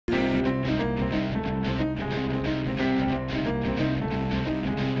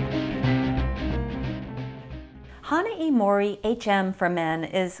Hanae Mori HM for men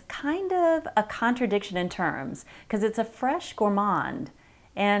is kind of a contradiction in terms because it's a fresh gourmand.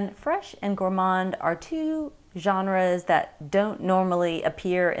 And fresh and gourmand are two genres that don't normally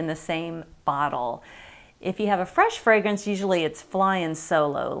appear in the same bottle. If you have a fresh fragrance, usually it's flying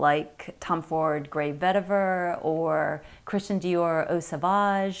solo, like Tom Ford Grey Vetiver or Christian Dior Eau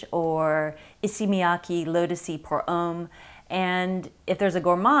Sauvage or Issey Miyake Lotusy Pour Homme. And if there's a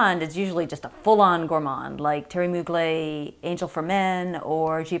gourmand, it's usually just a full-on gourmand, like Thierry Mugler Angel for Men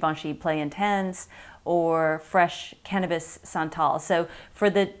or Givenchy Play Intense or Fresh Cannabis Santal. So for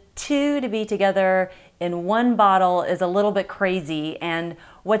the two to be together in one bottle is a little bit crazy. And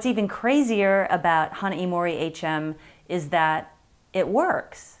what's even crazier about Hanae Mori HM is that it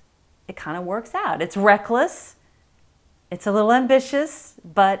works. It kind of works out. It's reckless, it's a little ambitious,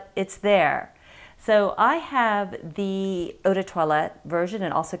 but it's there. So I have the Eau de Toilette version.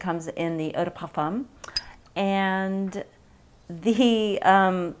 It also comes in the Eau de Parfum. And the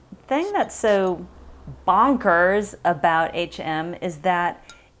thing that's so bonkers about HM is that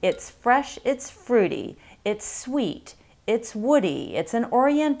it's fresh, it's fruity, it's sweet, it's woody, it's an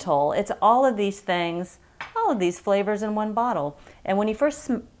oriental, it's all of these things, all of these flavors in one bottle. And when you first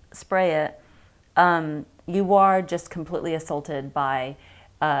spray it, you are just completely assaulted by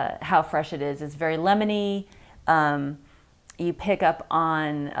how fresh it is. It's very lemony. You pick up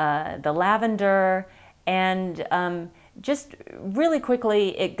on the lavender, and just really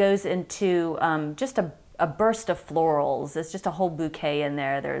quickly it goes into just a burst of florals. It's just a whole bouquet in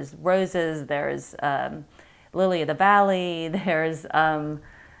there. There's roses, there's lily of the valley, there's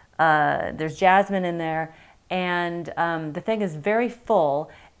jasmine in there, and the thing is very full.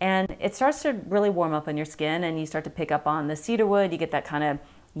 And it starts to really warm up on your skin, and you start to pick up on the cedarwood. You get that kind of,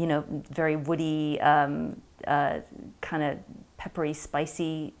 you know, very woody, kind of peppery,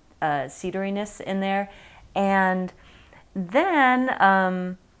 spicy cedariness in there. And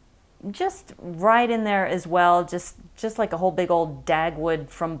then just right in there as well, just like a whole big old Dagwood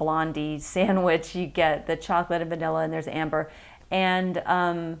from Blondie sandwich, you get the chocolate and vanilla, and there's amber. And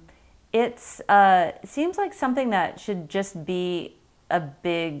it seems like something that should just be a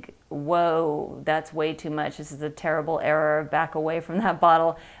big, whoa, that's way too much. This is a terrible error, back away from that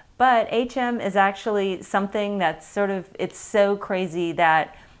bottle. But HM is actually something that's sort of, it's so crazy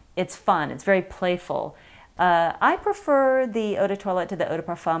that it's fun. It's very playful. I prefer the Eau de Toilette to the Eau de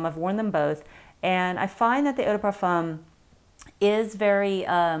Parfum. I've worn them both. And I find that the Eau de Parfum is very,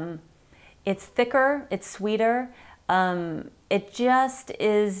 it's thicker, it's sweeter. It just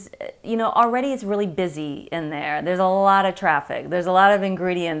is, you know, already it's really busy in there. There's a lot of traffic. There's a lot of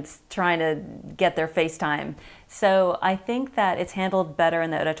ingredients trying to get their face time. So I think that it's handled better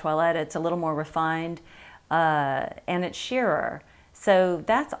in the Eau de Toilette. It's a little more refined, and it's sheerer. So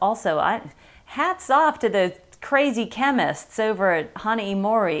that's also, hats off to the crazy chemists over at Hanae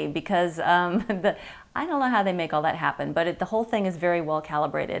Mori, because I don't know how they make all that happen, but the whole thing is very well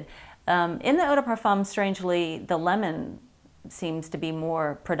calibrated. In the Eau de Parfum, strangely, the lemon seems to be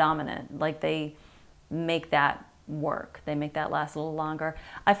more predominant. Like they make that work. They make that last a little longer.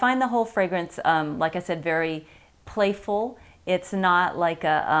 I find the whole fragrance, like I said, very playful. It's not like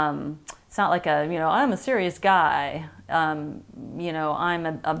a, you know, I'm a serious guy. You know, I'm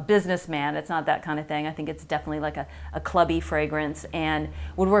a businessman. It's not that kind of thing. I think it's definitely like a clubby fragrance, and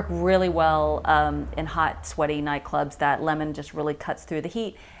would work really well in hot, sweaty nightclubs. That lemon just really cuts through the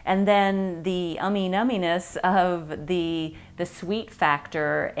heat. And then the numminess of the sweet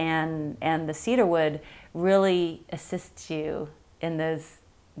factor and the cedarwood really assists you in those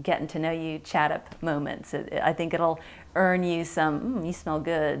getting to know you chat up moments. I think it'll earn you some, you smell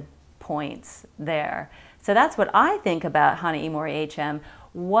good points there. So that's what I think about Hanae Mori HM.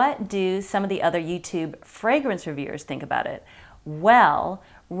 What do some of the other YouTube fragrance reviewers think about it? Well,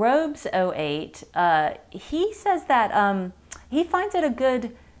 Robes08, he says that he finds it a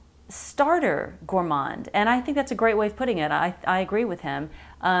good starter gourmand, and I think that's a great way of putting it. I agree with him.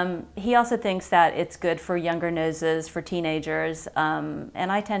 He also thinks that it's good for younger noses, for teenagers, and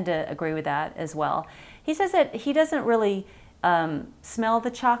I tend to agree with that as well. He says that he doesn't really smell the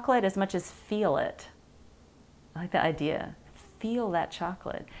chocolate as much as feel it. I like the idea. Feel that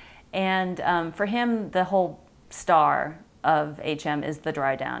chocolate. And for him, the whole star of HM is the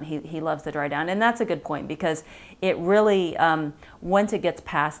dry down. He loves the dry down. And that's a good point, because it really, once it gets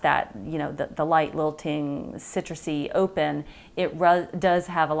past that, you know, the light lilting, citrusy open, it does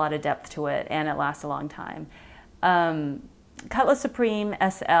have a lot of depth to it, and it lasts a long time. Cutlass Supreme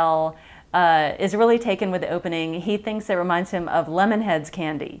SL is really taken with the opening. He thinks it reminds him of Lemonhead's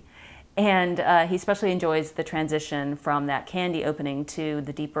candy. And he especially enjoys the transition from that candy opening to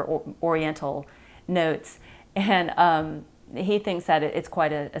the deeper oriental notes. And he thinks that it's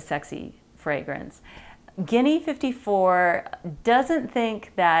quite a sexy fragrance. Guinea 54 doesn't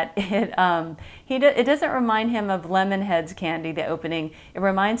think that it doesn't remind him of Lemonhead's candy, the opening. It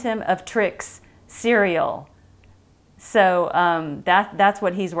reminds him of Trix cereal. So that's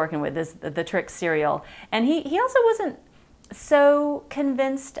what he's working with, is the Trix cereal. And he also wasn't so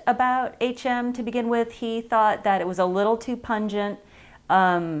convinced about HM to begin with. He thought that it was a little too pungent.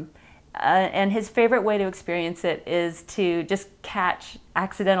 And his favorite way to experience it is to just catch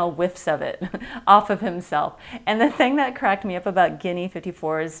accidental whiffs of it off of himself. And the thing that cracked me up about Guinea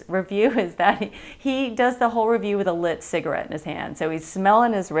 54's review is that he does the whole review with a lit cigarette in his hand. So he's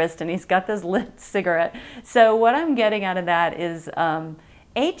smelling his wrist and he's got this lit cigarette. So what I'm getting out of that is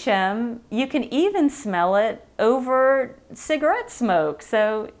HM, you can even smell it over cigarette smoke.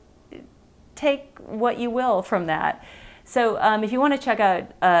 So take what you will from that. So if you want to check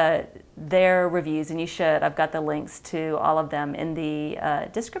out their reviews, and you should, I've got the links to all of them in the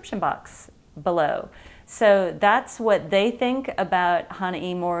description box below. So that's what they think about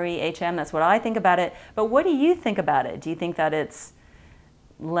Hanae Mori HM. That's what I think about it. But what do you think about it? Do you think that it's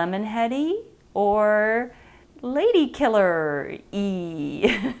lemon-heady or lady killer-y?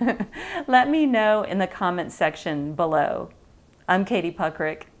 Let me know in the comment section below. I'm Katie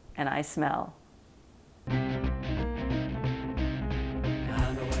Puckrik, and I smell.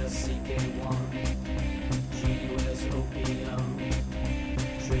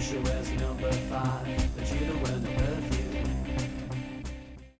 Trisha was number 5.